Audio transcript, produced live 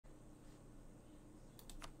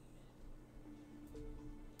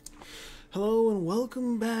Hello and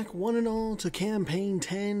welcome back, one and all, to Campaign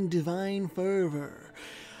 10 Divine Fervor.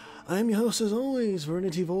 I'm your host, as always,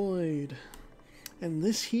 Vernity Void, and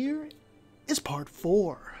this here is Part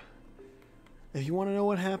 4. If you want to know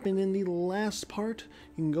what happened in the last part,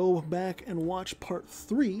 you can go back and watch Part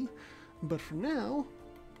 3, but for now,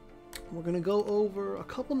 we're going to go over a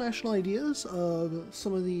couple national ideas of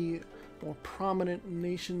some of the more prominent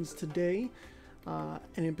nations today, and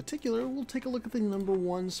in particular, we'll take a look at the number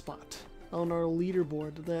 1 spot on our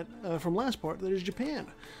leaderboard that from last part, that is Japan.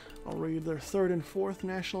 I'll read their 3rd and 4th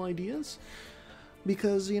national ideas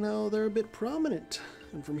because, you know, they're a bit prominent.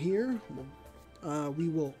 And from here, we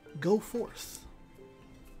will go forth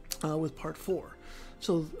with part 4.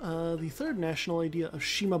 So the 3rd national idea of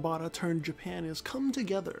Shimabara turned Japan is come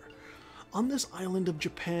together. On this island of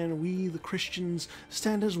Japan, we, the Christians,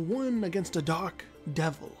 stand as one against a dark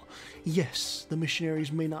devil. Yes, the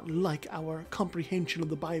missionaries may not like our comprehension of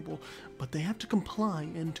the Bible, but they have to comply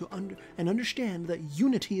and understand that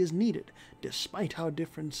unity is needed, despite our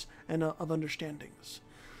difference of understandings.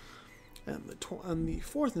 And the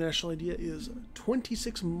 4th national idea is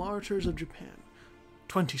 26 martyrs of Japan,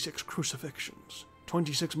 26 crucifixions,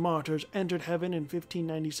 26 martyrs entered heaven in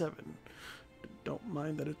 1597. Don't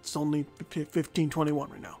mind that it's only 1521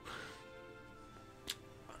 right now.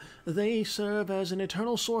 They serve as an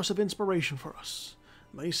eternal source of inspiration for us.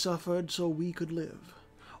 They suffered so we could live.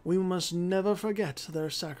 We must never forget their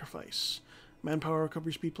sacrifice. Manpower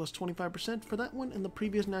recovery speed plus 25% for that one, and the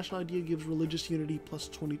previous national idea gives religious unity plus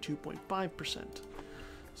 22.5%.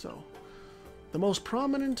 So, the most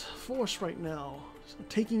prominent force right now,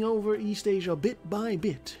 taking over East Asia bit by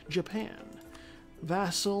bit, Japan.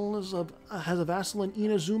 Has a vassal in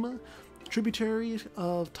Inazuma, tributary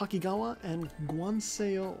of Takigawa and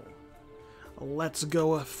Guanseo. Let's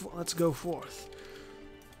go forth.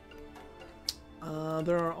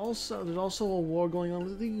 There's also a war going on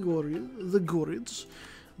with the Gurids.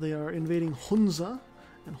 They are invading Hunza,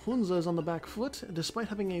 and Hunza is on the back foot despite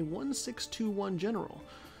having a 1621 general.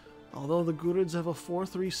 Although the Gurids have a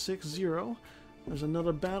 4360, there's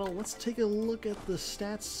another battle. Let's take a look at the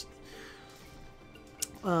stats.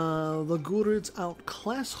 The Gurids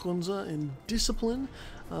outclass Hunza in discipline,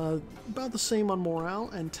 about the same on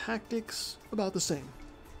morale, and tactics, about the same.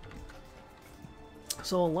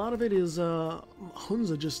 So a lot of it is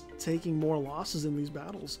Hunza just taking more losses in these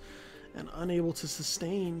battles and unable to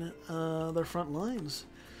sustain their front lines.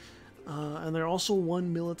 And they're also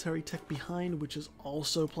one military tech behind, which is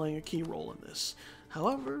also playing a key role in this.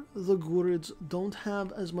 However, the Gurids don't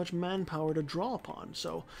have as much manpower to draw upon,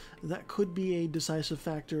 so that could be a decisive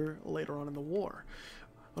factor later on in the war.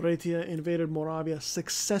 Rhaetia invaded Moravia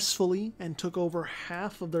successfully and took over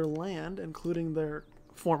half of their land, including their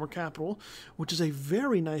former capital, which is a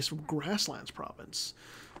very nice grasslands province.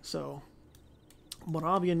 So,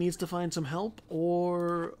 Moravia needs to find some help,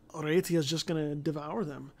 or Rhaetia is just going to devour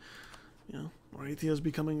them. You know, Rhaetia is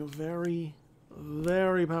becoming very,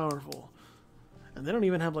 very powerful. And they don't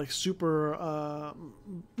even have like super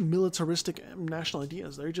militaristic national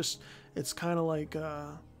ideas. They're just, it's kind of like,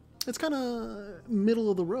 it's kind of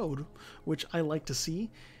middle of the road, which I like to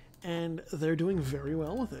see. And they're doing very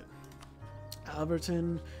well with it.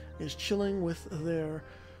 Alberton is chilling with their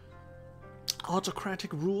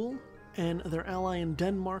autocratic rule and their ally in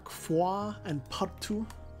Denmark, Foix and Partu.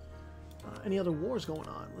 Any other wars going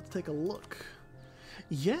on? Let's take a look.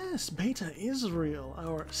 Yes, Beta Israel,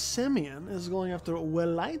 our Semyon, is going after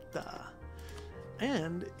Welaita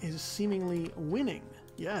and is seemingly winning.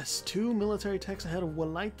 Yes, 2 military techs ahead of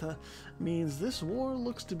Welaita means this war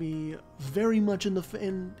looks to be very much in the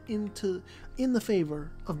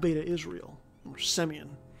favor of Beta Israel, or Semyon.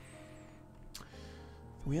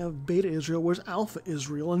 We have Beta Israel. Where's Alpha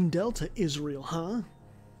Israel and Delta Israel, huh?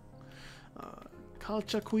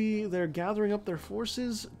 Calchaqui, they're gathering up their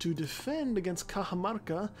forces to defend against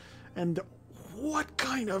Cajamarca, and what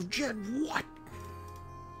kind of jet? What?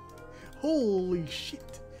 Holy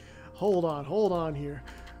shit. Hold on here.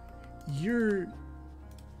 You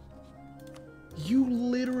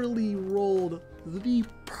literally rolled the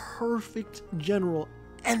perfect general,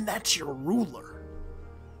 and that's your ruler.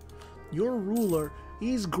 Your ruler,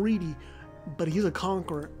 he's greedy, but he's a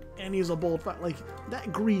conqueror, and he's a bold fighter. Like,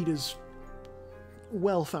 that greed is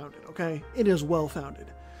well-founded, okay? It is well-founded.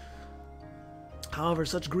 However,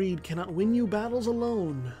 such greed cannot win you battles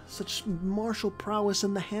alone. Such martial prowess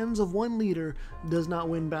in the hands of one leader does not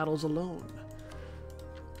win battles alone.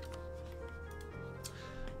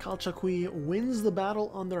 Calchaqui wins the battle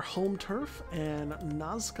on their home turf, and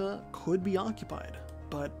Nazca could be occupied,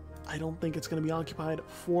 but I don't think it's going to be occupied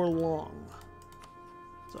for long.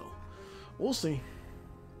 So, we'll see.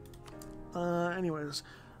 Anyways,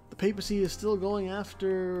 the papacy is still going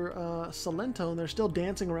after Salento, and they're still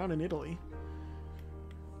dancing around in Italy.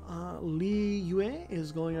 Li Yue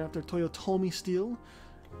is going after Toyotomi still.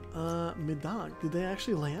 Midag, did they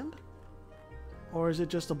actually land? Or is it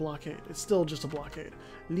just a blockade? It's still just a blockade.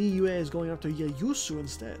 Li Yue is going after Ieyasu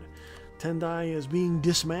instead. Tendai is being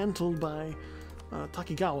dismantled by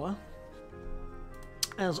Takigawa,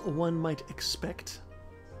 as one might expect.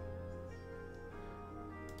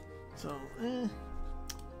 So, I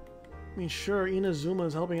mean, sure, Inazuma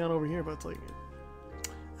is helping out over here, but it's like,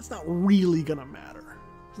 it's not really gonna matter.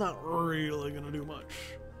 It's not really gonna do much.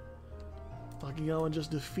 Takigawa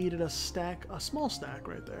just defeated a small stack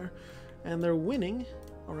right there, and they're winning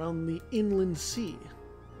around the inland sea.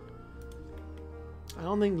 I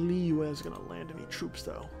don't think Li Yue is gonna land any troops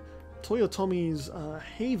though. Toyotomi's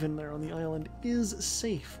haven there on the island is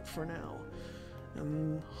safe for now.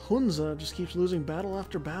 And Hunza just keeps losing battle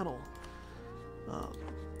after battle.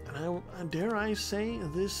 And dare I say,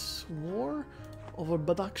 this war over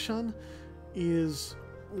Badakhshan is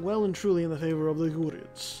well and truly in the favor of the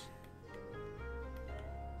Ghurids.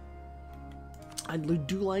 I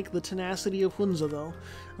do like the tenacity of Hunza though.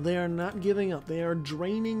 They are not giving up. They are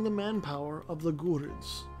draining the manpower of the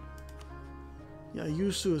Ghurids. Yeah,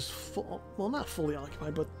 Yusu is well, not fully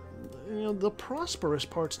occupied, but you know, the prosperous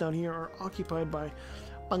parts down here are occupied by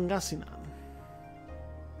Pangasinan.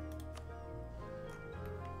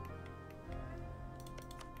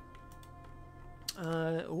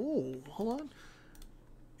 Oh, hold on.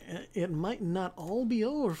 It might not all be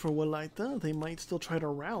over for Walaita. They might still try to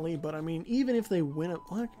rally, but I mean, even if they win it,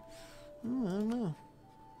 what? I don't know.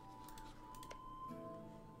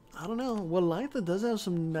 I don't know. Walaita does have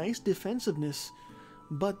some nice defensiveness,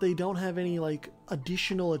 but they don't have any like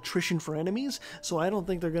additional attrition for enemies, so I don't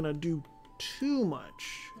think they're gonna do too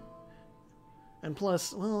much. And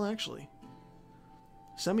plus, well, actually,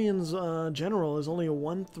 Semyon's general is only a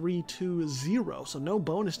 1-3-2-0, so no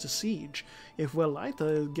bonus to siege. If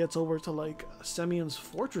Walaita gets over to like Semyon's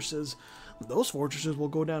fortresses, those fortresses will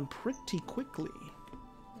go down pretty quickly.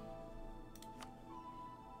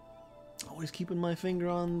 Always keeping my finger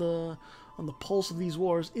on the pulse of these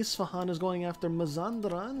wars. Isfahan is going after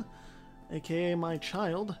Mazandaran, aka my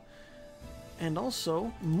child, and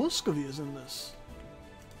also Muscovy is in this.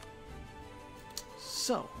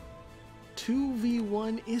 So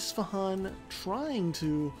 2v1 Isfahan trying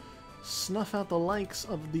to snuff out the likes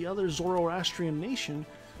of the other Zoroastrian nation,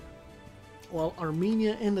 while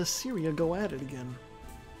Armenia and Assyria go at it again.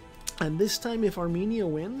 And this time, if Armenia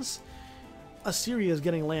wins, Assyria is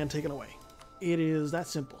getting land taken away. It is that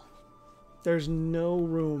simple. There's no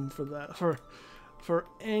room for that, for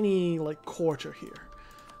any like quarter here.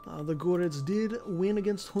 The Ghurids did win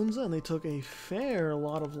against Hunza, and they took a fair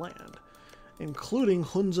lot of land, including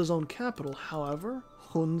Hunza's own capital. However,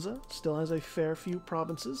 Hunza still has a fair few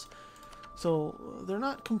provinces, so they're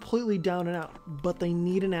not completely down and out, but they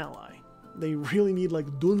need an ally. They really need like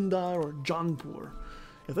Dundar or Jaunpur.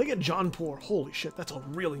 If they get Jaunpur, holy shit, that's a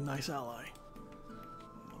really nice ally.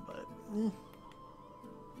 But,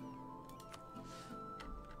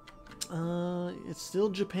 it's still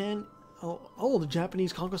Japan. Oh, the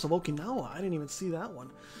Japanese conquest of Okinawa. I didn't even see that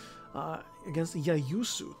one. Against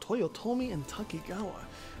Ieyasu, Toyotomi, and Takigawa.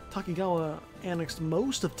 Takigawa annexed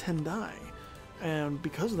most of Tendai, and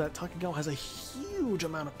because of that, Takigawa has a huge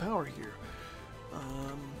amount of power here.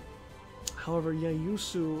 However,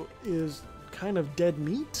 Ieyasu is kind of dead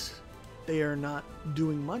meat. They are not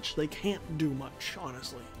doing much. They can't do much,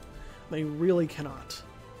 honestly. They really cannot.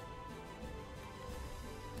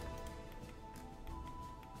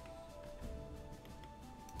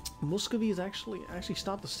 Muscovy has actually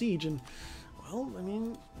stopped the siege, and well, I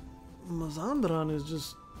mean, Mazandaran is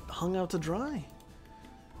just hung out to dry,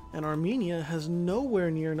 and Armenia has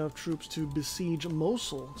nowhere near enough troops to besiege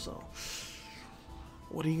Mosul. So,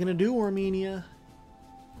 what are you gonna do, Armenia?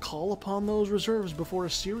 Call upon those reserves before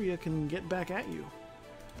Assyria can get back at you.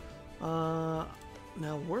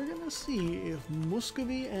 Now we're gonna see if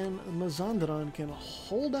Muscovy and Mazandaran can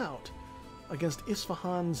hold out against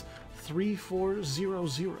Isfahan's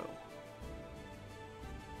 3-4-0-0.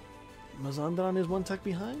 Mazandaran is one tech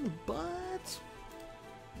behind, but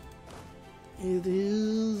it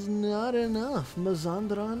is not enough.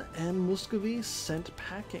 Mazandaran and Muscovy sent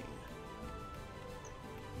packing.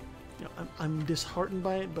 You know, I'm disheartened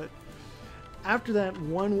by it, but after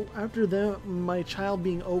my child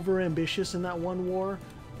being over-ambitious in that one war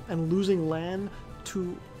and losing land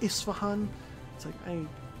to Isfahan, it's like,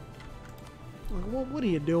 what are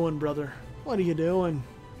you doing, brother? What are you doing?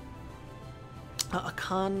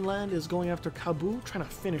 Akan land is going after Kabu, trying to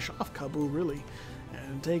finish off Kabu, really.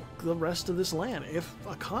 and take the rest of this land. If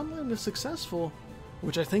a continent is successful,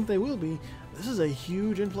 which I think they will be, this is a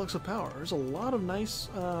huge influx of power. There's a lot of nice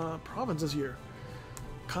provinces here.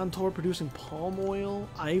 Kantor producing palm oil,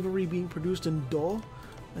 ivory being produced in Do,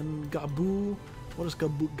 and Gabu. What does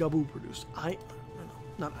Gabu produce?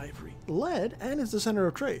 Not ivory. Lead, and it's the center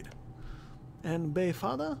of trade. And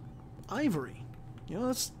Befada, ivory. You know,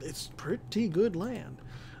 it's pretty good land.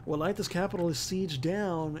 Walaita's capital is sieged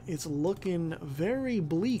down. It's looking very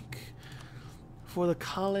bleak for the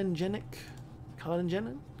Kalengenic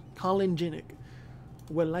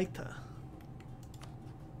Walaita.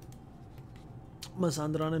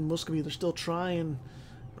 Mazandaran and Muscovy, they're still trying,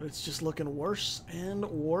 but it's just looking worse and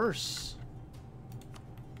worse.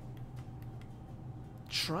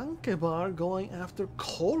 Trankebar going after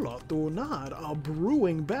Kola Tunad, a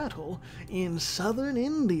brewing battle in southern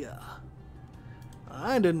India.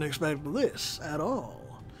 I didn't expect this at all.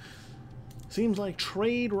 Seems like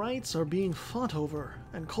trade rights are being fought over,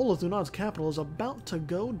 and Kola Tunad's capital is about to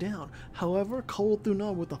go down. However, Kola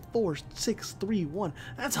Tunad with a 4-6-3-1,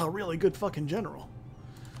 that's a really good fucking general.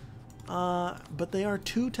 But they are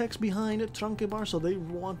 2 techs behind Trankebar, so they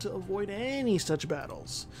want to avoid any such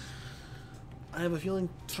battles. I have a feeling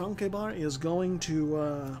Trankebar is going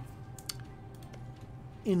to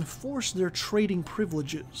enforce their trading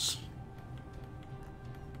privileges.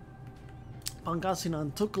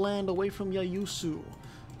 Pangasinan took land away from Yayusu.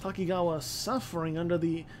 Takigawa suffering under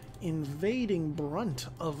the invading brunt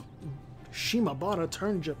of Shimabara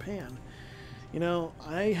turned Japan. You know,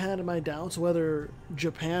 I had my doubts whether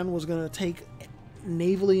Japan was going to take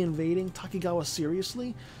navally invading Takigawa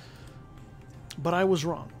seriously, but I was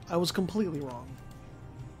wrong. I was completely wrong.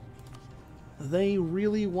 They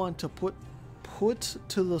really want to put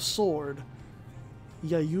to the sword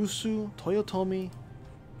Yayusu, Toyotomi,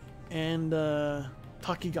 and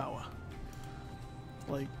Takigawa.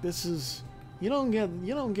 Like, this is, you don't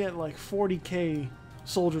get like 40k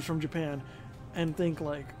soldiers from Japan and think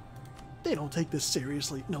like they don't take this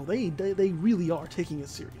seriously. No, they really are taking it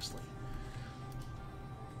seriously.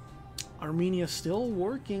 Armenia still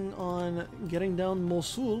working on getting down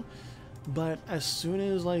Mosul, but as soon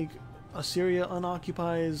as like Assyria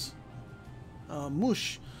unoccupies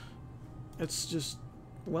Mush, it's just,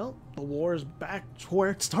 well, the war is back to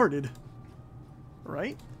where it started,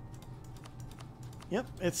 right? Yep,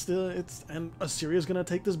 and Assyria's gonna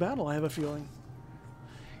take this battle, I have a feeling.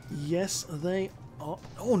 Yes, they are.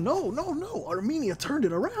 Oh no, Armenia turned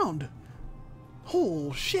it around.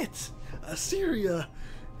 Oh shit, Assyria,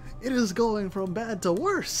 it is going from bad to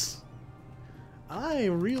worse. I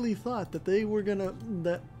really thought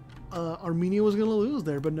that Armenia was gonna lose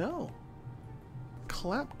there, but no.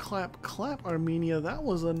 Clap, clap, clap, Armenia. That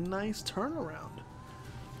was a nice turnaround.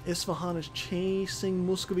 Isfahan is chasing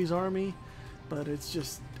Muscovy's army, but it's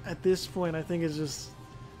just, at this point, I think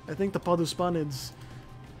the Paduspanids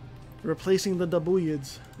replacing the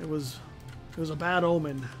Dabuyids. It was a bad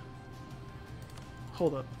omen.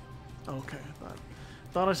 Hold up. Okay,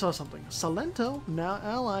 thought I saw something. Salento now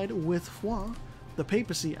allied with Foix. The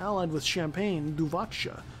papacy allied with Champagne,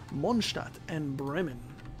 Duvacia, Mondstadt, and Bremen.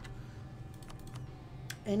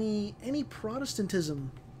 Any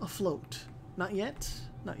Protestantism afloat? Not yet?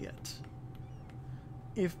 Not yet.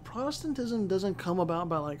 If Protestantism doesn't come about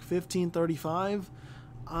by like 1535,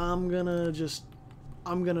 I'm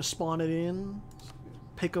gonna spawn it in.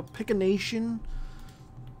 Pick a nation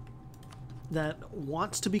that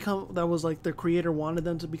wants to become, that was like their creator wanted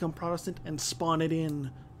them to become Protestant, and spawn it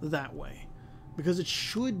in that way. Because it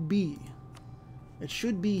should be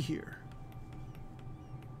here.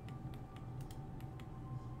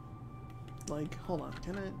 Like, hold on,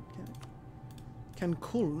 can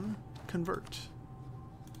Kuln convert?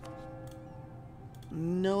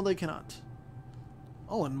 No, they cannot.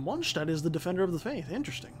 Oh, and Mondstadt is the defender of the faith.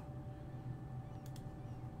 Interesting.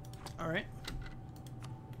 Alright.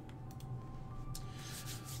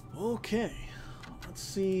 Okay. Let's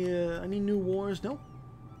see, any new wars? Nope.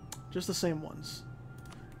 Just the same ones.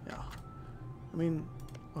 Yeah. I mean,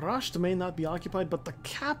 Rasht may not be occupied, but the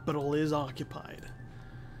capital is occupied.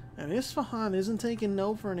 And Isfahan isn't taking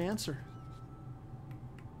no for an answer.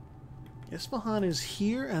 Isfahan is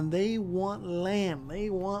here, and they want land. They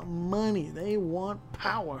want money. They want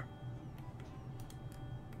power.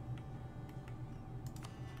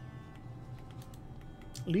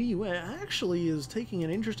 Li Yue actually is taking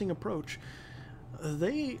an interesting approach.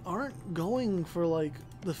 They aren't going for like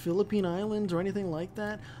the Philippine Islands or anything like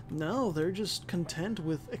that. No, they're just content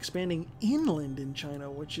with expanding inland in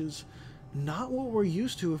China, which is not what we're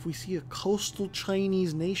used to if we see a coastal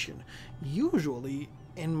Chinese nation. Usually,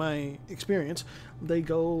 in my experience, they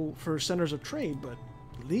go for centers of trade, but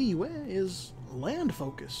Liyue is land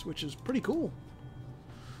focus, which is pretty cool.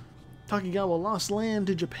 Takigawa lost land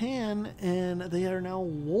to Japan, and they are now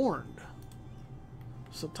warned.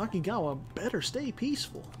 So Takigawa better stay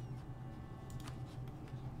peaceful.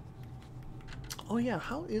 Oh yeah,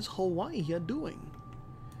 how is Hawaii doing?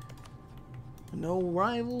 No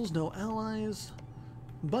rivals, no allies,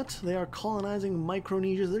 but they are colonizing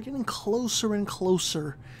Micronesia. They're getting closer and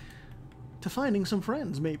closer to finding some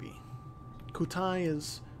friends, maybe. Kutai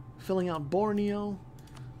is filling out Borneo.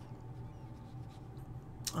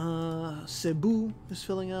 Cebu is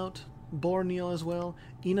filling out Borneo as well.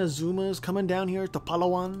 Inazuma is coming down here to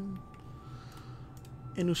Palawan.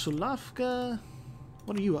 Inusulafka,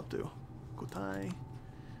 what are you up to? Kutai.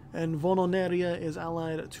 And Vononeria is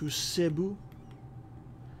allied to Cebu.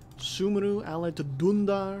 Sumuru allied to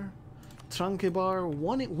Dundar. Tranquebar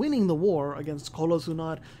winning the war against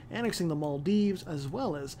Kolotunad, annexing the Maldives, as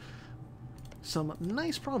well as some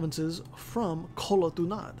nice provinces from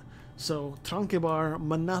Kolotunad. So Tranquebar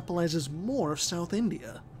monopolizes more of South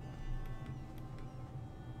India.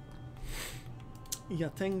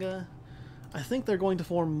 Yatenga, I think they're going to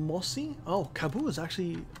form Mosi. Oh, Kabu is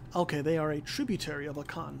actually... Okay, they are a tributary of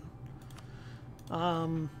Akan.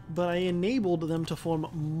 But I enabled them to form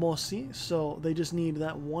Mosi, so they just need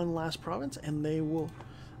that one last province, and they will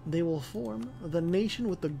form the nation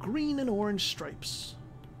with the green and orange stripes.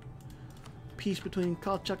 Peace between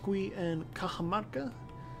Calchaquí and Cajamarca.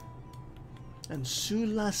 And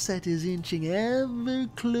Sulacet is inching ever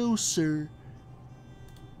closer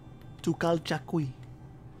to Calchaquí.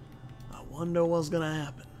 I wonder what's gonna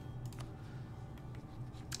happen.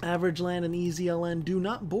 Average land and EZLN do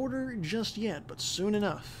not border just yet, but soon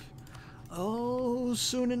enough. Oh,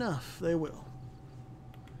 soon enough they will.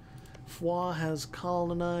 Foix has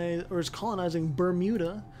colonized, or is colonizing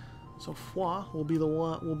Bermuda, so Foix will be the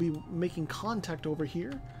one, will be making contact over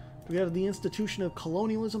here. Do we have the institution of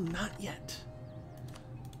colonialism? Not yet.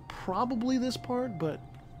 Probably this part, but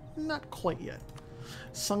not quite yet.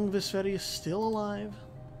 Sangvisferi is still alive,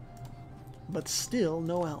 but still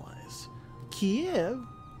no allies. Kiev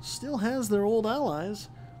still has their old allies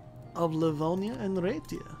of Livonia and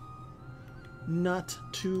Rhaetia. Not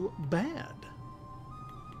too bad.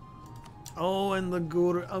 Oh, and the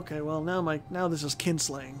Gur... Okay, well, now this is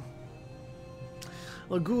kinslaying.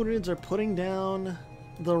 The Gurids are putting down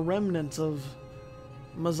the remnants of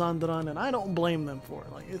Mazandaran, and I don't blame them for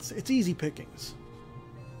it. Like, it's easy pickings.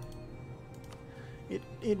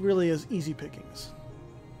 It really is easy pickings.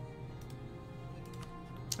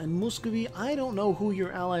 And Muscovy, I don't know who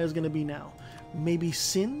your ally is going to be now. Maybe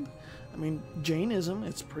Sind? I mean, Jainism,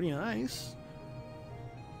 it's pretty nice.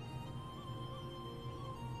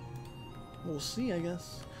 We'll see, I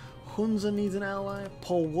guess. Hunza needs an ally.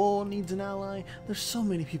 Polwo needs an ally. There's so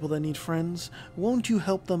many people that need friends. Won't you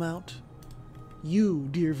help them out? You,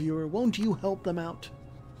 dear viewer, won't you help them out?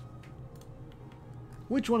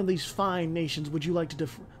 Which one of these fine nations would you like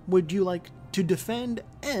to defend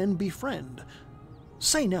and befriend?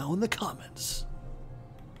 Say now in the comments.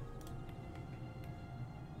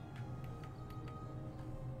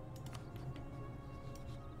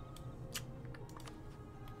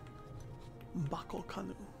 Bakal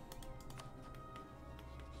Kanu.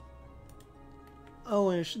 Oh,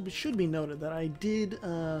 and it should be noted that I did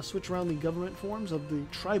switch around the government forms of the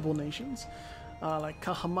tribal nations. Like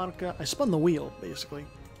Cajamarca, I spun the wheel, basically.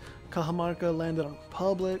 Cajamarca landed on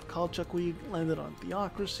Republic, Calchaquí landed on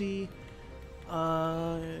Theocracy,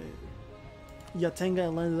 Yatenga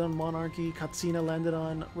landed on Monarchy, Katsina landed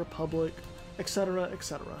on Republic, etc.,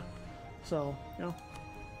 etc. So, you know,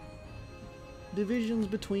 divisions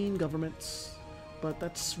between governments, but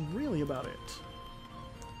that's really about it.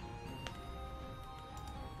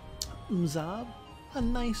 Mzab, a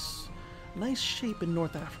nice shape in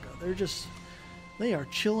North Africa. They are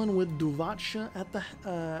chilling with Duvatsha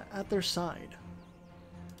at their side.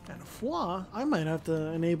 And Foix, I might have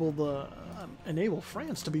to enable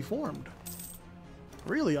France to be formed.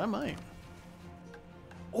 Really, I might.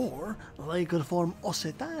 Or they could form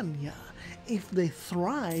Occitania if they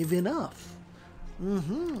thrive enough.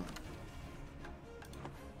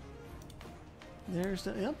 There's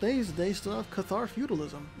the, yep, they still have Cathar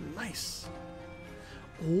feudalism. Nice.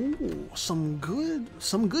 Oh, some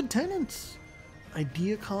good tenants.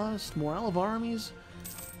 Idea cost, morale of armies,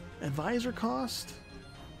 advisor cost.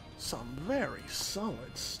 Some very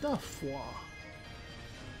solid stuff, Foix.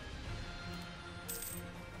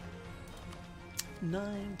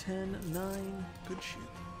 9, 10, 9. Good shit.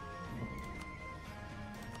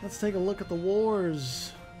 Let's take a look at the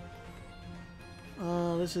wars.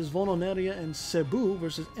 This is Vononeria and Cebu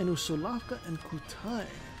versus Enusulafka and Kutai.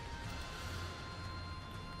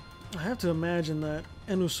 I have to imagine that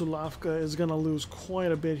Enusulafka is going to lose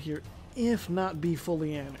quite a bit here, if not be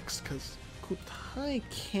fully annexed, because Kutai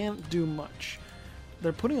can't do much.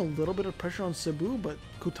 They're putting a little bit of pressure on Cebu, but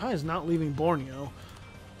Kutai is not leaving Borneo,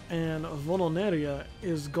 and Vononeria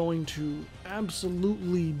is going to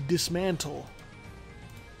absolutely dismantle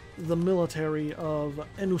the military of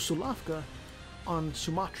Enusulafka on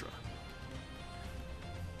Sumatra.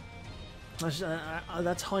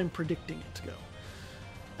 That's how I'm predicting it to go.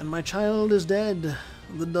 And my child is dead.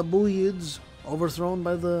 The Dabuyids, overthrown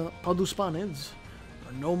by the Paduspanids,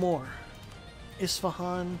 are no more.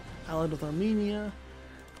 Isfahan, allied with Armenia,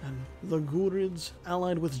 and the Gurids,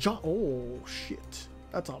 allied with oh, shit.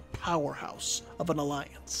 That's a powerhouse of an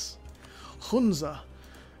alliance. Hunza,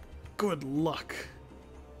 good luck.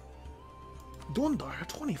 Dondar,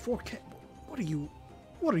 24k. What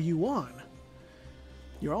are you on?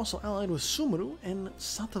 You're also allied with Sumuru and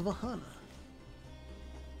Satavahana.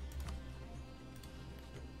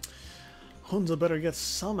 Hunza better get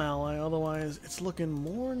some ally, otherwise it's looking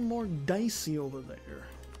more and more dicey over there.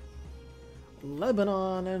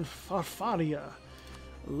 Lebanon and Farfaria.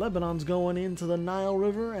 Lebanon's going into the Nile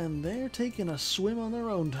River and they're taking a swim on their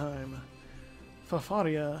own time.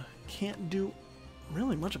 Farfaria can't do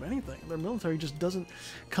really much of anything. Their military just doesn't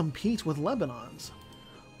compete with Lebanon's.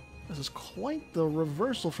 This is quite the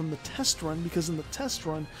reversal from the test run, because in the test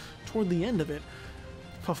run, toward the end of it,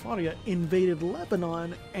 Farfaria invaded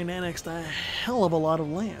Lebanon and annexed a hell of a lot of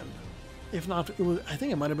land. If not, I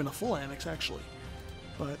think it might have been a full annex actually.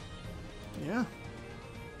 But yeah.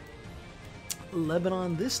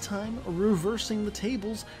 Lebanon this time reversing the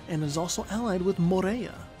tables and is also allied with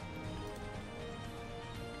Morea.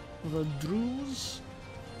 The Druze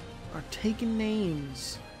are taking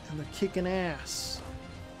names and they're kicking ass.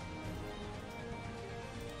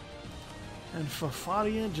 And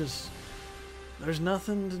Farfaria just, there's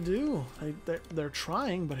nothing to do. They're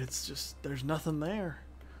trying, but it's just, there's nothing there.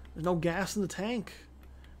 There's no gas in the tank.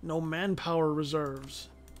 No manpower reserves.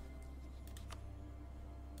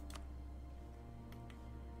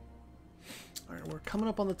 Alright, we're coming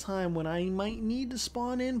up on the time when I might need to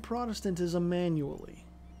spawn in Protestantism manually.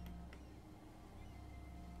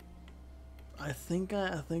 I think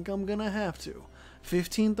I'm gonna have to.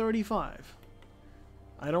 1535.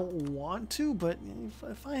 I don't want to, but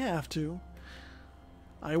if I have to,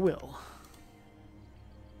 I will.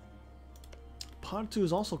 Pod 2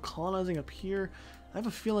 is also colonizing up here. I have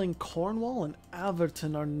a feeling Cornwall and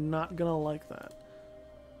Averton are not gonna like that,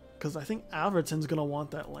 because I think Averton's gonna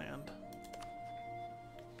want that land.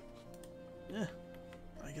 Yeah,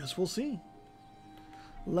 I guess we'll see.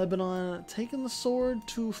 Lebanon taking the sword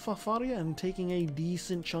to Farfaria and taking a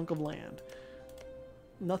decent chunk of land.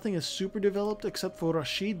 Nothing is super developed except for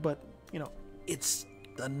Rashid, but, you know, it's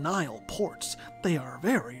the Nile ports. They are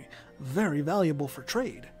very, very valuable for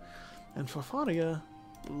trade. And Farfaria,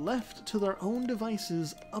 left to their own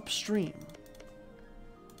devices upstream.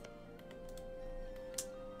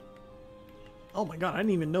 Oh my god, I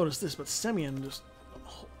didn't even notice this, but Semyon just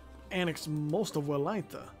annexed most of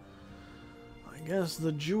Welaita. I guess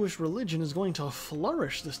the Jewish religion is going to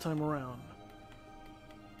flourish this time around.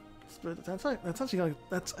 But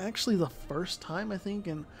that's actually the first time, I think,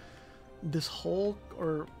 in this whole,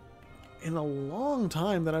 or in a long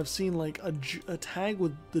time, that I've seen like a tag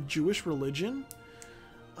with the Jewish religion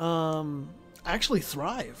actually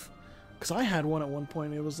thrive. Because I had one at one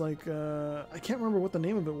point. It was like I can't remember what the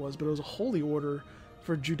name of it was, but it was a holy order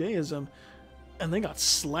for Judaism, and they got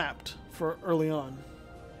slapped for early on.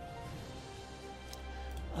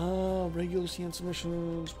 Regular CN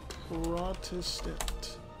submissions,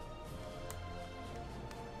 Protestant.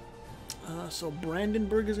 So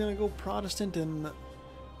Brandenburg is going to go Protestant, and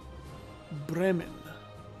Bremen.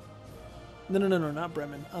 No, not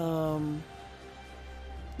Bremen. No,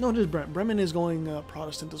 it is Bremen. Bremen is going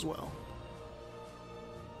Protestant as well.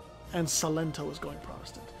 And Salento is going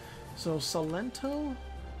Protestant. So Salento,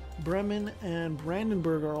 Bremen, and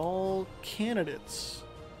Brandenburg are all candidates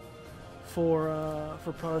for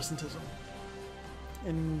Protestantism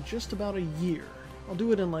in just about a year. I'll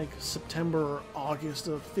do it in like September or August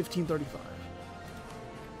of 1535.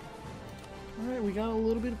 Alright, we got a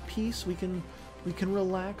little bit of peace. We can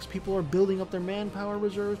relax. People are building up their manpower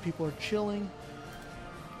reserves. People are chilling.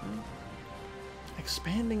 Right?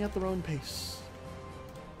 Expanding at their own pace.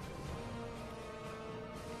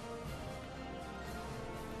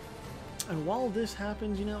 And while this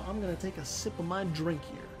happens, you know, I'm going to take a sip of my drink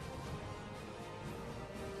here.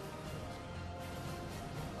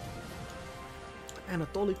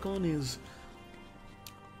 Anatolikon is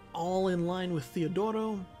all in line with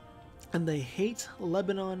Theodoro, and they hate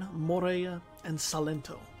Lebanon, Morea, and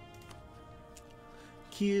Salento.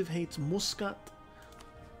 Kiev hates Muscat.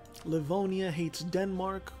 Livonia hates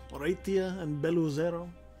Denmark, Rhaetia, and Beluzero.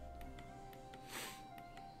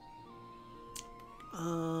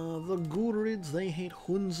 The Gurids, they hate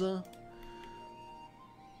Hunza.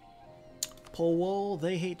 Powol,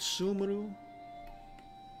 they hate Sumuru.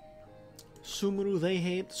 Sumuru, they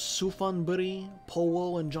hate Sufanburi,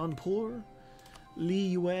 Powol, and Jaunpur.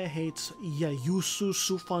 Liyue hates Yayusu,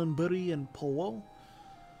 Sufanburi, and Powol.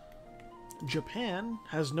 Japan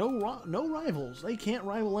has no rivals. They can't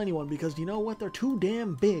rival anyone because, you know what? They're too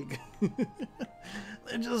damn big.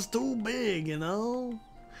 They're just too big, you know?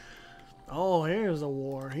 Oh, here's a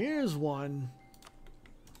war. Here's one.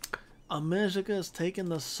 America has taken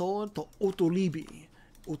the sword to Utolibi.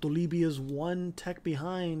 Utolibi is one tech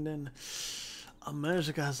behind, and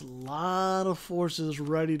America has a lot of forces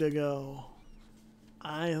ready to go.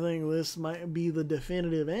 I think this might be the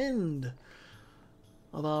definitive end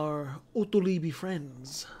of our Utolibi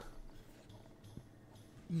friends.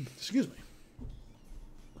 Excuse me.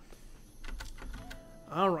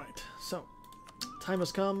 Alright, so time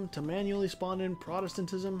has come to manually spawn in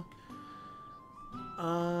Protestantism.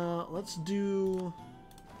 Let's do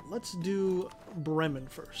Bremen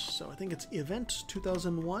first. So I think it's event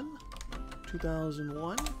 2001.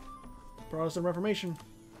 2001. Protestant Reformation.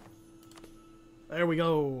 There we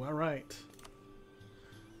go. Alright.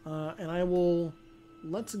 And I will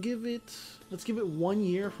let's give it 1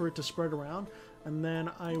 year for it to spread around, and then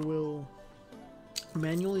I will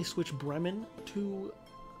manually switch Bremen to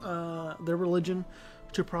their religion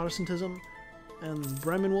to Protestantism, and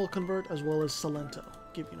Bremen will convert as well as Salento.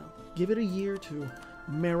 Give it a year to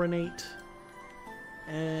marinate,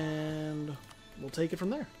 and we'll take it from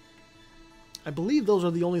there. I believe those are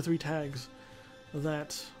the only 3 tags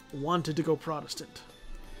that wanted to go Protestant.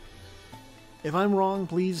 If I'm wrong,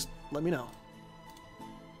 please let me know.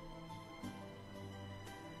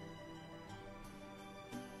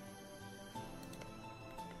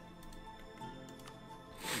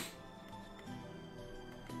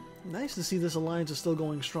 Nice to see this alliance is still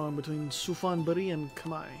going strong between Sufanburi and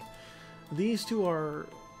Kamai. These two are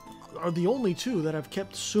the only two that have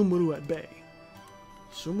kept Sumuru at bay.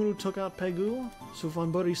 Sumuru took out Pegu.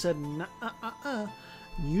 Sufanburi said, "Nah,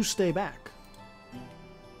 you stay back."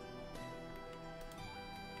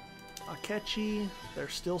 Akechi, they're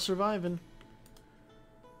still surviving.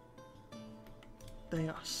 They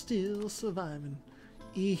are still surviving.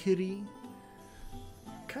 Ihiri.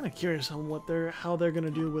 Kind of curious on how they're gonna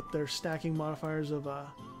do with their stacking modifiers of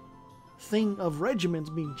regiments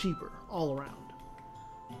being cheaper all around.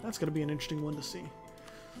 That's gonna be an interesting one to see.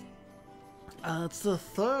 It's the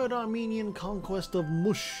 3rd Armenian conquest of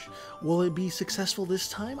Mush. Will it be successful this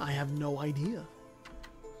time? I have no idea.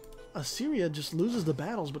 Assyria just loses the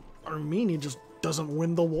battles, but Armenia just doesn't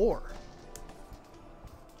win the war.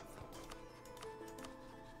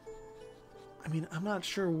 I mean, I'm not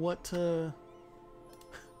sure what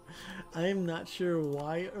I'm not sure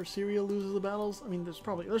why Assyria loses the battles. I mean, there's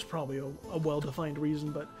probably a well-defined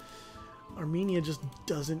reason, but Armenia just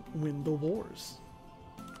doesn't win the wars.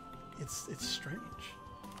 It's strange.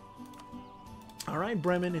 All right,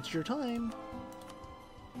 Bremen, it's your time.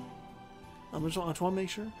 I just want to make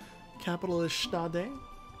sure. Capital is Stade.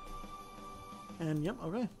 And yep,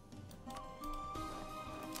 okay.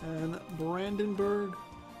 And Brandenburg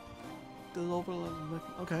does overlap.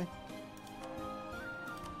 Okay.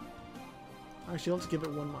 Actually, let's give it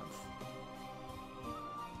 1 month.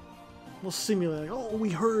 We'll simulate. Like, oh, we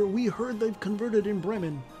heard they've converted in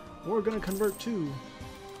Bremen. We're gonna convert too.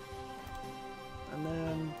 And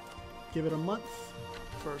then give it a month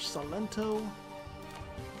for Salento.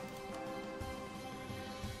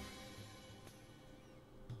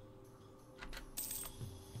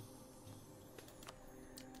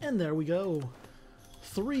 And there we go.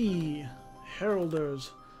 3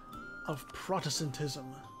 heralders of Protestantism.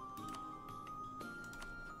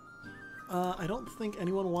 I don't think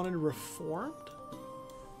anyone wanted reformed,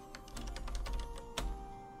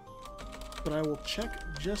 but I will check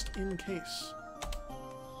just in case.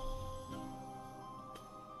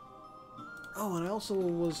 Oh, and I also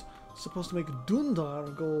was supposed to make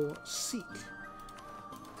Dundar go Sikh.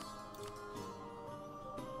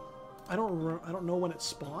 I don't know when it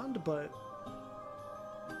spawned, but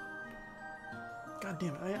god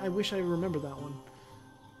damn it, I wish I remembered that one.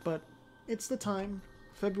 But it's the time.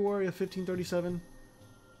 February of 1537.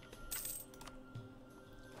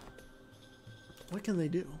 What can they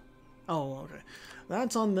do? Oh, okay.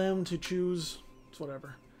 That's on them to choose. It's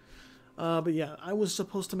whatever. But yeah, I was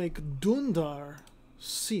supposed to make Dundar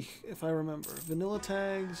Sikh, if I remember. Vanilla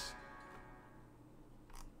tags.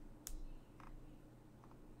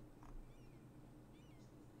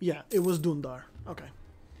 Yeah, it was Dundar. Okay.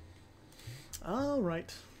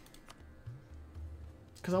 Alright.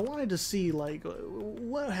 Because I wanted to see, like,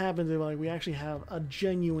 what happens if, like, we actually have a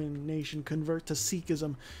genuine nation convert to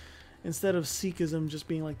Sikhism instead of Sikhism just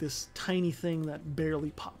being, like, this tiny thing that barely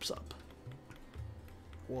pops up.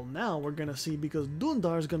 Well, now we're going to see, because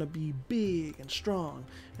Dundar is going to be big and strong,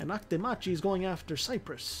 and Akhtemachi is going after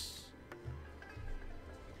Cyprus.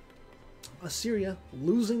 Assyria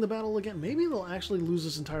losing the battle again. Maybe they'll actually lose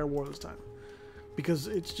this entire war this time. Because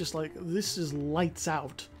it's just like, this is lights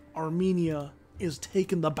out. Armenia is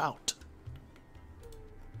taking the bout.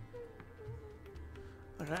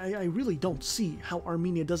 Like, I really don't see how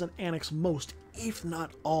Armenia doesn't annex most, if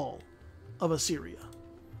not all, of Assyria.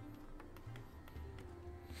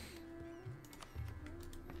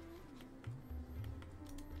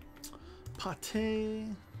 Pate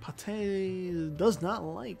does not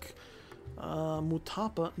like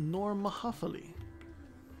Mutapa nor Mahafali.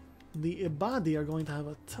 The Ibadi are going to have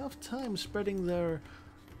a tough time spreading the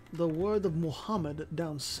word of Muhammad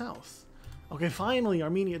down south. Okay, finally,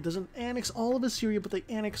 Armenia doesn't annex all of Assyria, but they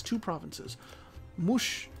annex 2 provinces.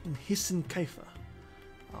 Mush and Hisin Kaifa.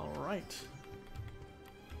 Alright.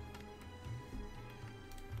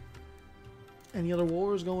 Any other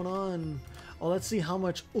wars going on? Oh, let's see how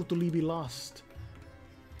much Utulibi lost.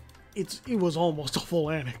 It was almost a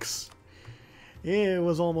full annex. It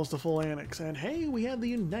was almost a full annex. And hey, we have the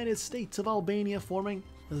United States of Albania forming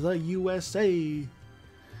the USA.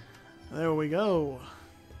 There we go.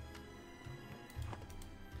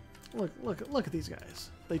 Look at these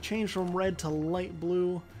guys. They changed from red to light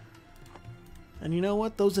blue. And you know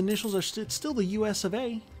what? Those initials are still the US of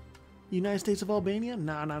A. United States of Albania?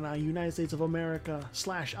 Nah. United States of America /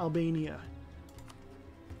 Albania.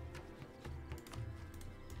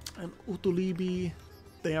 And Utulibi,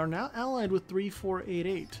 they are now allied with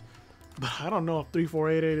 3488. But I don't know if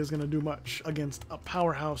 3488 is going to do much against a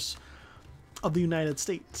powerhouse of the United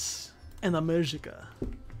States and America.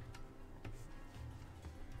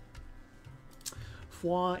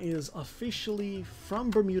 Foix is officially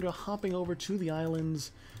from Bermuda hopping over to the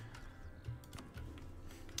islands.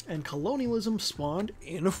 And colonialism spawned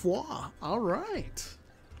in Foix. Alright.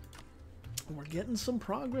 We're getting some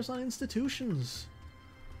progress on institutions.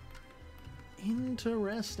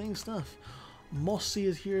 Interesting stuff. Mossi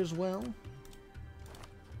is here as well.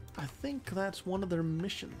 I think that's one of their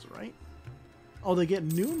missions, right? Oh, they get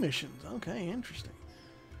new missions. Okay, interesting.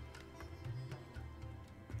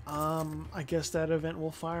 I guess that event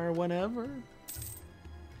will fire whenever.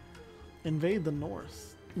 Invade the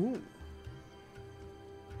north. Ooh.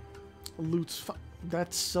 Loots.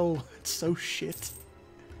 That's so shit.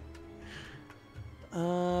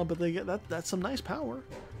 But they get that's some nice power.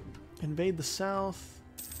 Invade the south.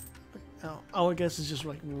 Oh, I guess it's just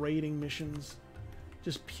like raiding missions.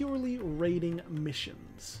 Just purely raiding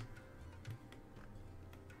missions.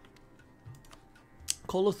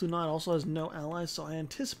 Kolothunat also has no allies, so I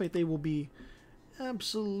anticipate they will be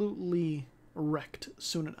absolutely wrecked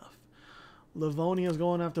soon enough. Livonia is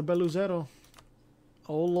going after Beluzero.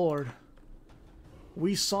 Oh lord.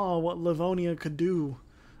 We saw what Livonia could do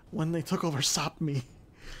when they took over Sapmi.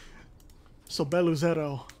 So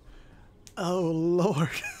Beluzero. Oh lord.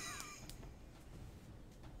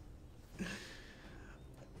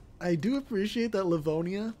 I do appreciate that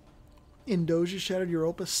Livonia in Doja Shattered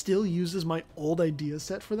Europa still uses my old idea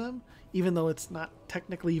set for them, even though it's not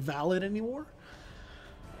technically valid anymore.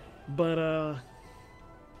 But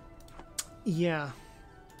yeah,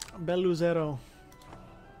 Beluzero,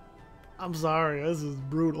 I'm sorry, this is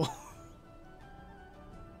brutal.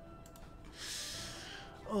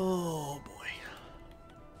 Oh boy.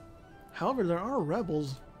 However, there are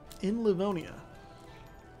rebels in Livonia.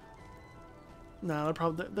 Nah,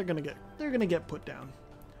 they're gonna get put down.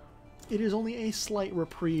 It is only a slight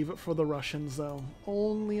reprieve for the Russians, though.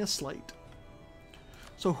 Only a slight.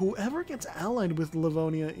 So whoever gets allied with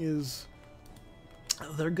Livonia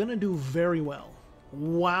they're gonna do very well.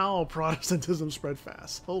 Wow, Protestantism spread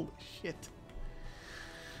fast. Holy shit.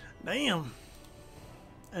 Damn.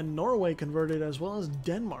 And Norway converted as well as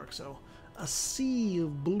Denmark, so a sea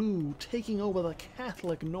of blue taking over the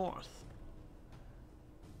Catholic North.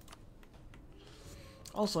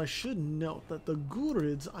 Also, I should note that the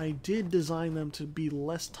Gurids, I did design them to be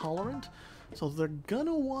less tolerant, so they're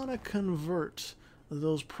gonna want to convert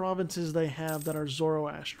those provinces they have that are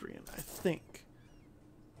Zoroastrian, I think.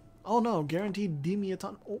 Oh no, guaranteed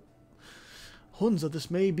Dimiatan. Oh. Hunza,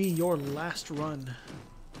 this may be your last run.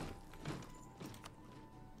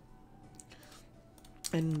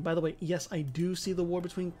 And by the way, yes, I do see the war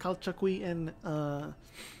between Calchaquí and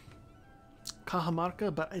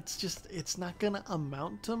Cajamarca, but it's not gonna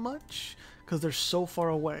amount to much because they're so far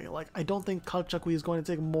away. Like, I don't think Calchaquí is going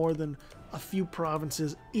to take more than a few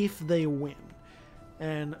provinces if they win.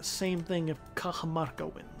 And same thing if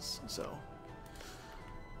Cajamarca wins. So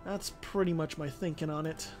that's pretty much my thinking on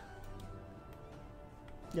it.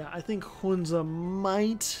 Yeah, I think Hunza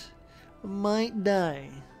might die.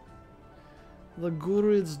 The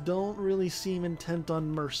Gurids don't really seem intent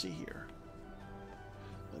on mercy here.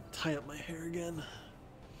 I'll tie up my hair again.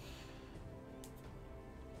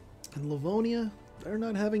 And Livonia, they're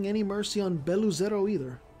not having any mercy on Beluzero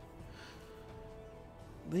either.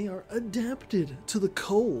 They are adapted to the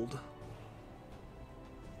cold.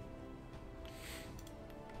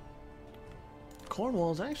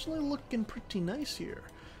 Cornwall's actually looking pretty nice here.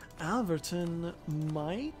 Alverton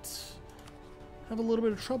might have a little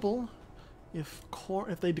bit of trouble if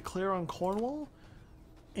they declare on Cornwall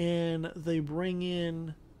and they bring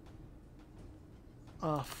in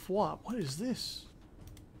Foix. What is this?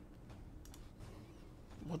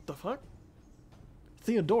 What the fuck?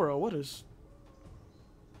 Theodoro, what is...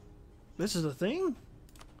 This is a thing?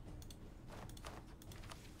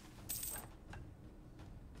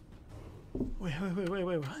 Wait,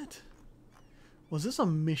 what? Was this a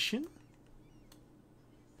mission?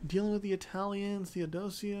 Dealing with the Italians,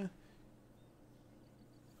 Theodosia?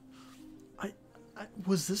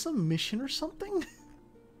 Was this a mission or something?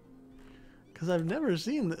 Because I've never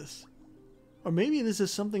seen this. Or maybe this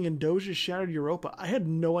is something in Doge's Shattered Europa. I had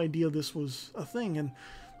no idea this was a thing, and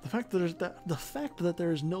the fact that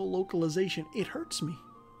there is no localization, it hurts me.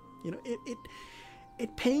 You know,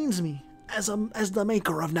 it pains me as the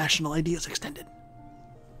maker of National Ideas Extended.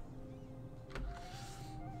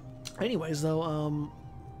 Anyways, though,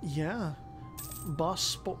 yeah,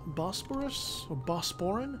 Bosporus or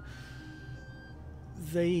Bosporan,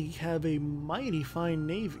 they have a mighty fine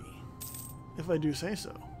navy, if I do say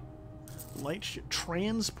so. Light ship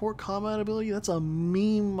transport combat ability, that's a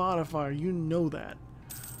meme modifier, you know that.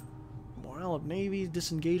 Morale of navy,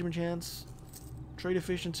 disengagement chance, trade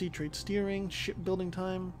efficiency, trade steering, shipbuilding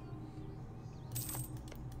time.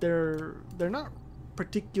 They're not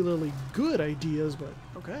particularly good ideas, but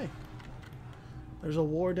okay. There's a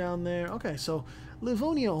war down there. Okay, so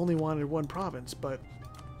Livonia only wanted one province, but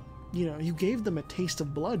you know, you gave them a taste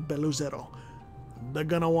of blood, Beluzero. They're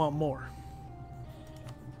gonna want more.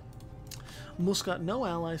 Muscat, no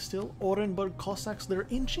allies still. Orenburg Cossacks, they're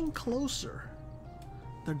inching closer.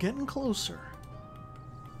 They're getting closer.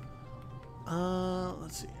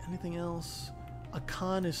 Let's see, anything else?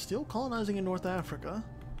 Akan is still colonizing in North Africa.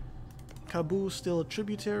 Kabu still a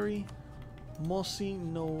tributary. Mosi,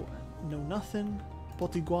 no nothing.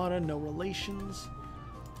 Potiguara, no relations.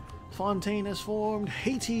 Fontaine has formed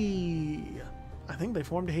Haiti. I think they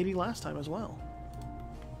formed Haiti last time as well.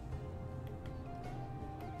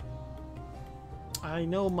 I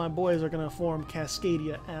know my boys are going to form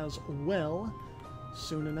Cascadia as well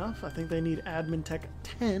soon enough. I think they need Admin Tech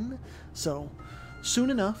 10, so soon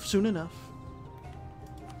enough.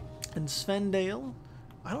 And Svendale,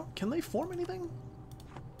 can they form anything?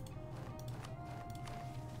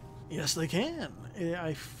 Yes, they can.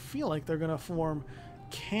 I feel like they're going to form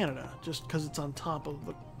Canada, just because it's on top of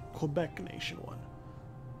the Quebec nation one.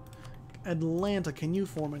 Atlanta, can you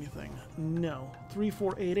form anything? No.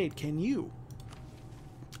 3488, can you?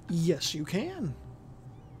 Yes, you can.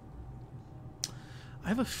 I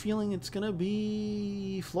have a feeling it's going to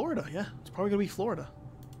be Florida. Yeah, it's probably going to be Florida.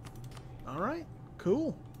 Alright,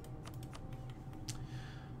 cool.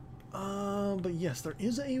 But yes, there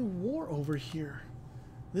is a war over here.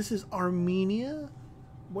 This is Armenia.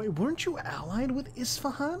 Wait, weren't you allied with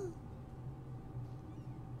Isfahan?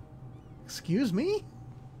 Excuse me?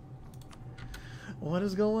 What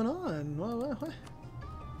is going on? What?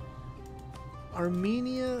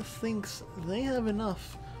 Armenia thinks they have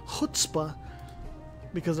enough chutzpah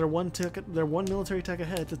because they're one military tech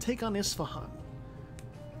ahead to take on Isfahan.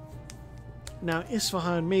 Now,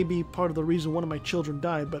 Isfahan may be part of the reason one of my children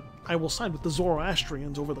died, but I will side with the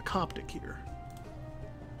Zoroastrians over the Coptic here.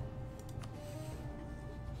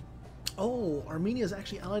 Oh, Armenia is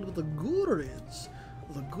actually allied with the Gurids.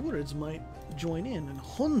 The Gurids might join in, and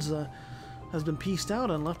Hunza has been pieced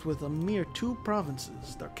out and left with a mere 2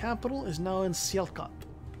 provinces. Their capital is now in Sialkat.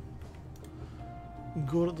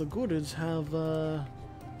 The Gurids have a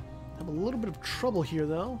little bit of trouble here,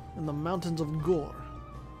 though, in the mountains of Gor.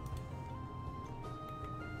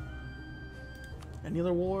 Any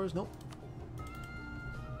other wars? Nope.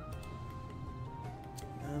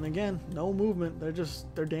 And again, no movement.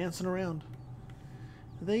 They're dancing around.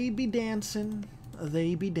 They be dancing.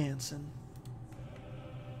 they be dancing.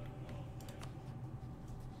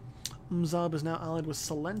 Mzab is now allied with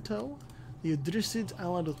Salento. The Idrisids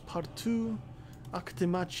allied with Partu.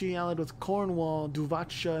 Aktimachi allied with Cornwall,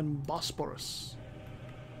 Duvacha, and Bosporus.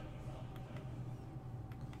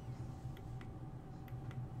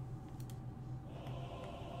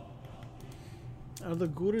 Are the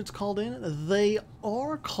Gurids called in? They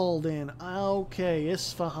are called in. Okay,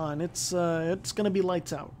 Isfahan. It's gonna be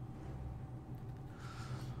lights out.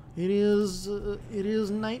 It is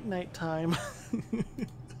night time.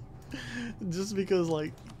 Just because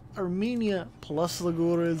like Armenia plus the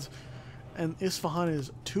Gurids and Isfahan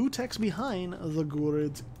is 2 techs behind the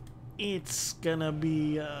Gurids, it's gonna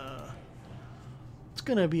be a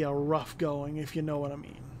rough going, if you know what I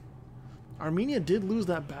mean. Armenia did lose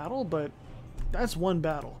that battle, but that's one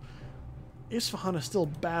battle. Isfahan is still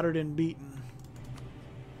battered and beaten.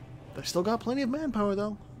 They still got plenty of manpower,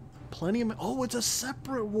 though. Plenty of oh, it's a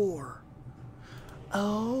separate war.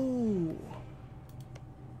 Oh.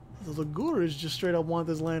 The Gurids just straight up want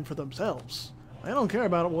this land for themselves. I don't care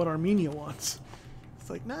about what Armenia wants. It's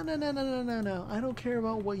like, no. I don't care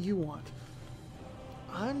about what you want.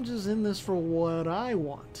 I'm just in this for what I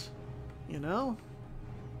want. You know?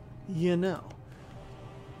 You know.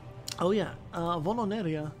 Oh yeah,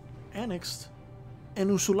 Voloneria annexed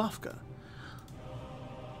Enusulavka.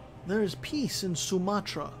 There is peace in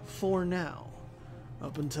Sumatra for now,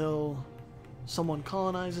 up until someone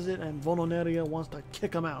colonizes it and Voloneria wants to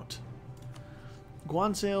kick them out.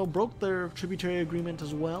 Guanseo broke their tributary agreement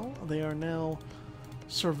as well. They are now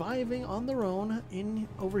surviving on their own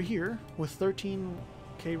over here with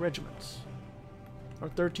 13k regiments, or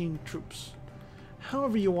 13 troops.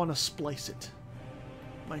 However you want to splice it.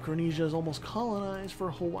 Micronesia is almost colonized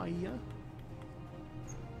for Hawaii.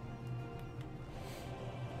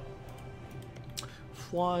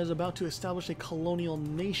 Fwa is about to establish a colonial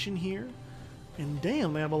nation here. And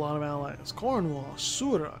damn, they have a lot of allies. Cornwall,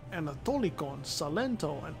 Sura, Anatolikon,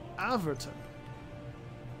 Salento, and Averton.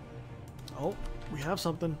 Oh, we have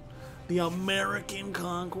something. The American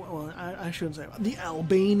conquest. Well, I shouldn't say the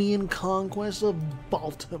Albanian conquest of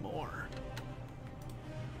Baltimore.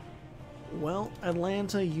 Well,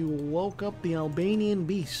 Atlanta, you woke up the Albanian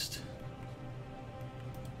beast.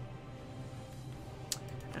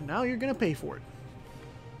 And now you're going to pay for it.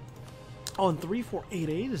 Oh, and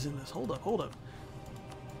 3488 is in this. Hold up.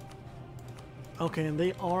 Okay, and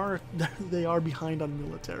they are behind on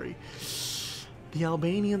military. The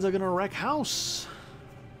Albanians are going to wreck house.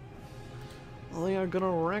 They are going to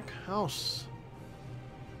wreck house.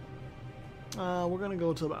 We're going to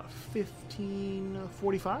go to about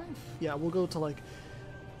 1545. Yeah, we'll go to like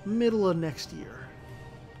middle of next year.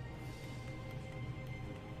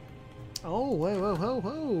 Oh,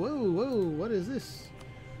 whoa, what is this?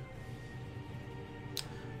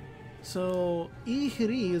 So,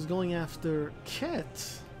 Ihri is going after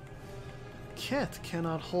Ket. Ket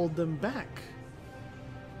cannot hold them back.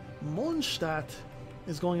 Mondstadt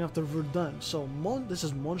is going after Verdun. So, this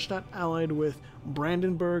is Mondstadt allied with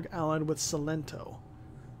Brandenburg, allied with Salento.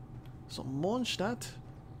 So, Mondstadt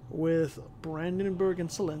with Brandenburg and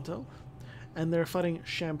Salento. And they're fighting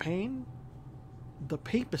Champagne, the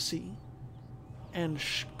Papacy, and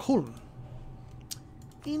Köln.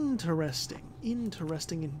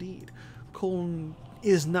 Interesting indeed. Köln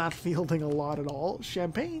is not fielding a lot at all.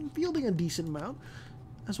 Champagne fielding a decent amount,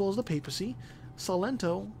 as well as the Papacy.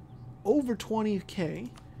 Salento over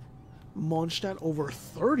 20k, Mondstadt over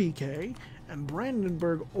 30k, and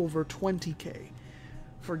Brandenburg over 20k.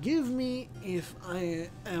 Forgive me if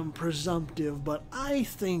I am presumptive, but I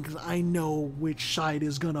think I know which side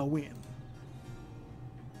is gonna win.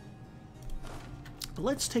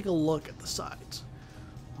 Let's take a look at the sides.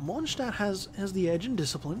 Mondstadt has the edge in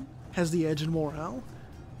discipline, has the edge in morale,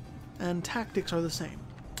 and tactics are the same.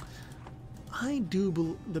 I do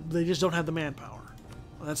believe they just don't have the manpower.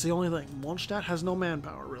 That's the only thing. Mondstadt has no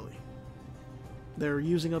manpower, really. They're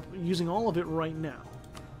using all of it right now.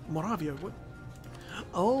 Moravia, what?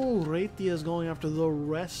 Oh, Raetia is going after the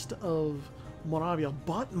rest of Moravia,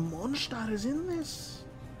 but Mondstadt is in this.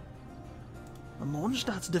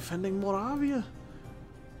 Mondstadt's defending Moravia.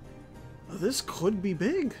 This could be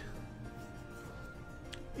big.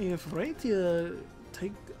 If Raetia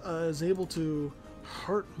is able to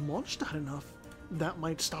hurt Mondstadt enough, that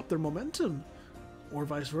might stop their momentum, or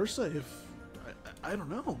vice versa. If I don't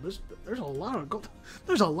know, there's a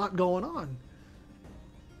lot going on.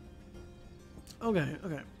 Okay.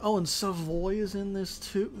 Oh, and Savoy is in this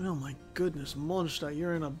too. Oh my goodness, Mondstadt,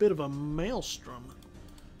 you're in a bit of a maelstrom.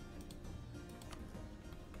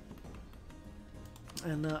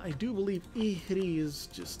 And I do believe Ihri is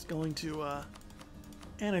just going to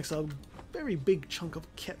annex a very big chunk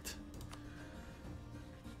of kit.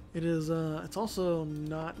 It is, it's also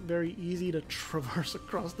not very easy to traverse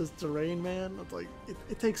across this terrain, man. It's like,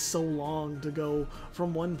 it takes so long to go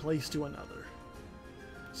from one place to another.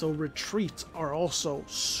 So retreats are also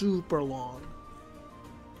super long.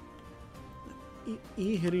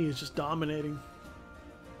 Ihiri is just dominating.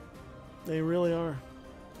 They really are.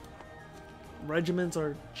 Regiments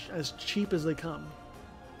are as cheap as they come.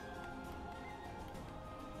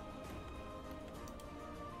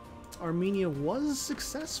 Armenia was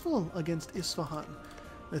successful against Isfahan.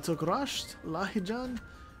 They took Rasht, Lahijan,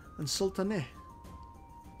 and Sultaneh.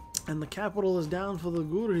 And the capital is down for the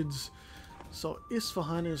Ghurids. So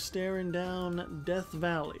Isfahan is staring down Death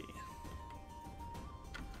Valley.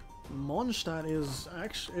 Mondstadt is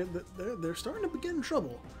actually, they're starting to begin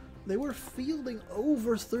trouble. They were fielding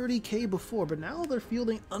over 30k before, but now they're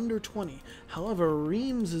fielding under 20. However,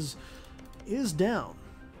 Reims is down.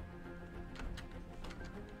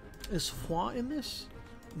 Is Foix in this?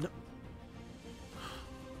 No.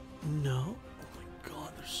 No? Oh my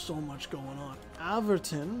god, there's so much going on.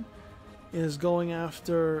 Averton is going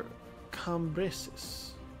after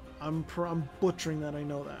Cambresis. I'm butchering that, I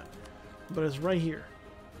know that. But it's right here.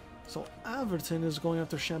 So Averton is going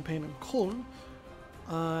after Champagne and Cologne.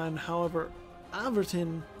 And however,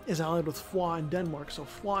 Averton is allied with Foix in Denmark. So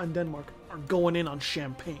Foix and Denmark are going in on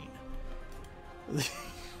Champagne.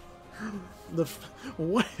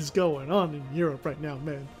 What is going on in Europe right now,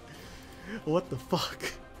 man? What the fuck?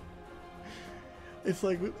 It's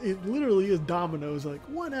like, it literally is dominoes, like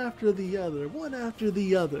one after the other, one after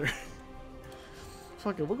the other.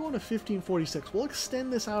 Fuck it, we're going to 1546. We'll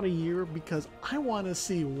extend this out a year because I want to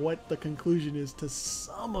see what the conclusion is to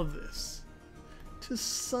some of this. To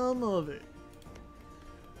some of it.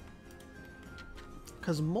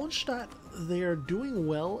 Because Mondstadt, they are doing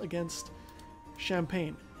well against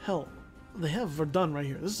Champagne. Hell, they have Verdun right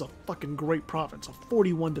here. This is a fucking great province. A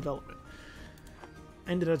 41 development.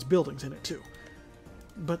 And it has buildings in it too.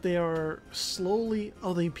 But they are slowly...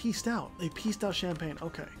 Oh, they pieced out. They pieced out Champagne.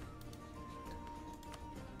 Okay.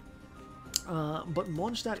 But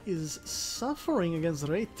Mondstadt is suffering against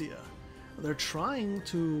Raetia. They're trying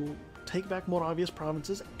to take back Moravia's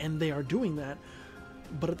provinces, and they are doing that.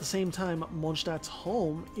 But at the same time, Mondstadt's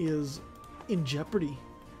home is in jeopardy.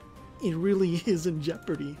 It really is in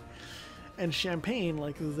jeopardy. And Champagne,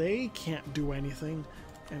 like, they can't do anything.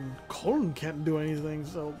 And Cologne can't do anything.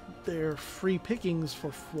 So they're free pickings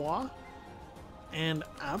for Foix and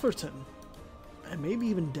Averton. And maybe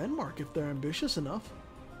even Denmark if they're ambitious enough.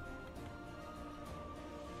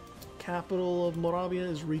 Capital of Moravia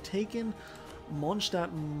is retaken.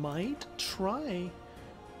 Mondstadt might try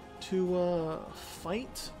to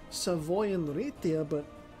fight Savoy and Raetia, but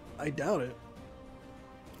I doubt it.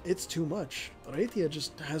 It's too much. Raetia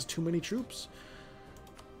just has too many troops,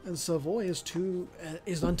 and Savoy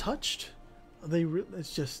is untouched.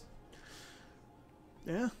 It's just,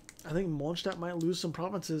 yeah. I think Mondstadt might lose some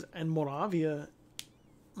provinces, and Moravia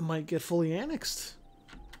might get fully annexed.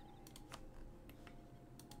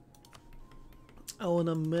 Oh, and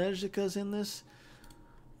America's in this.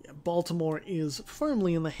 Yeah, Baltimore is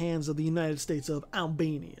firmly in the hands of the United States of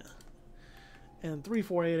Albania. And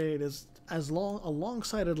 3488 is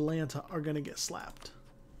alongside Atlanta are going to get slapped.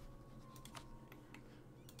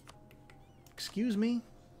 Excuse me?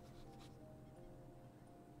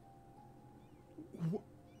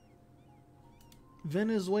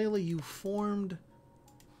 Venezuela, you formed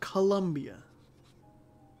Colombia.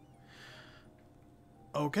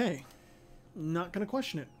 Okay. Not gonna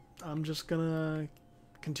question it. I'm just gonna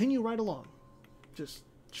continue right along. Just,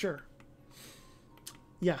 sure.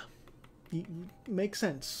 Yeah. Makes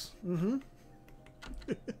sense.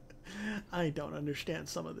 I don't understand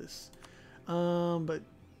some of this. But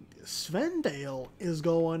Svendale is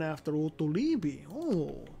going after Utulibi.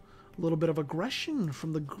 Oh, a little bit of aggression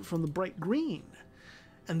from the bright green.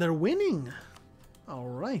 And they're winning.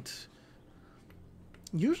 Alright.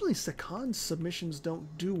 Usually Sakan's submissions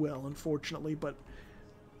don't do well, unfortunately, but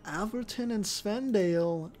Averton and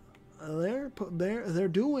Svendale, they're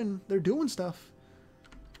doing stuff.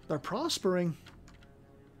 They're prospering.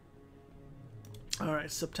 All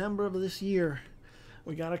right, September of this year,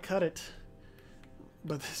 we gotta cut it.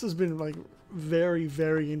 But this has been like very,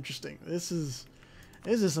 very interesting. This is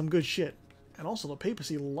some good shit. And also, the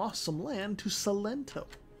papacy lost some land to Salento.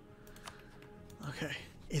 Okay.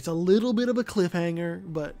 It's a little bit of a cliffhanger,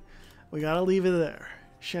 but we gotta leave it there.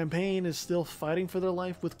 Champagne is still fighting for their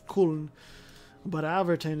life with Cologne, but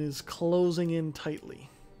Averton is closing in tightly.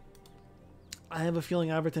 I have a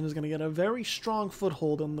feeling Averton is going to get a very strong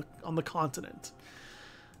foothold on the continent.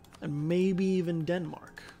 and maybe even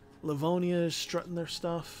Denmark. Livonia is strutting their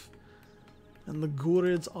stuff, and the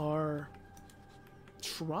Gurids are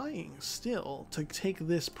trying still to take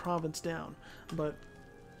this province down, but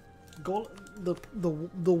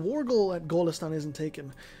the war goal at Golistan isn't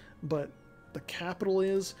taken, but the capital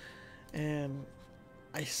is, and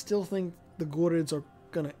I still think the Gurids are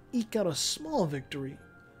gonna eke out a small victory,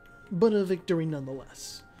 but a victory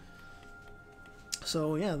nonetheless.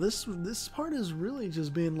 So yeah, this part has really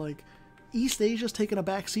just been like East Asia's taken a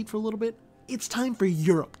back seat for a little bit. It's time for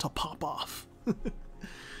Europe to pop off.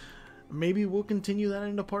 Maybe we'll continue that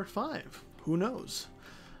into part 5. Who knows?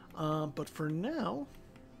 But for now,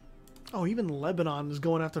 oh, even Lebanon is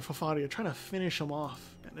going after Fafadia, trying to finish him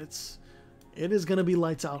off, and it is going to be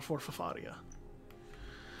lights out for Fafadia.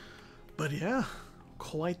 But yeah,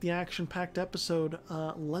 quite the action-packed episode.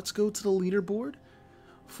 Let's go to the leaderboard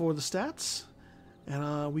for the stats,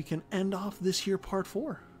 and we can end off this here part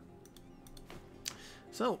 4.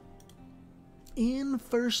 So, in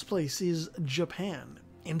first place is Japan.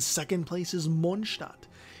 In second place is Mondstadt.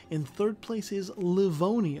 In third place is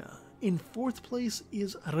Livonia. In fourth place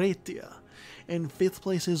is Rhaetia. In fifth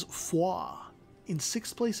place is Foix. In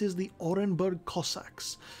sixth place is the Orenburg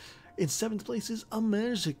Cossacks. In seventh place is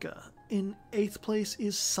Amerzica. In eighth place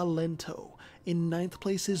is Salento. In ninth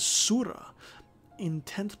place is Sura. In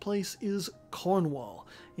 10th place is Cornwall.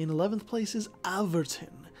 In 11th place is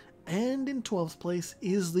Averton. And in 12th place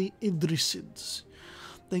is the Idrisids.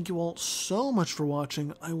 Thank you all so much for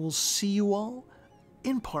watching. I will see you all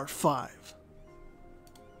in part 5.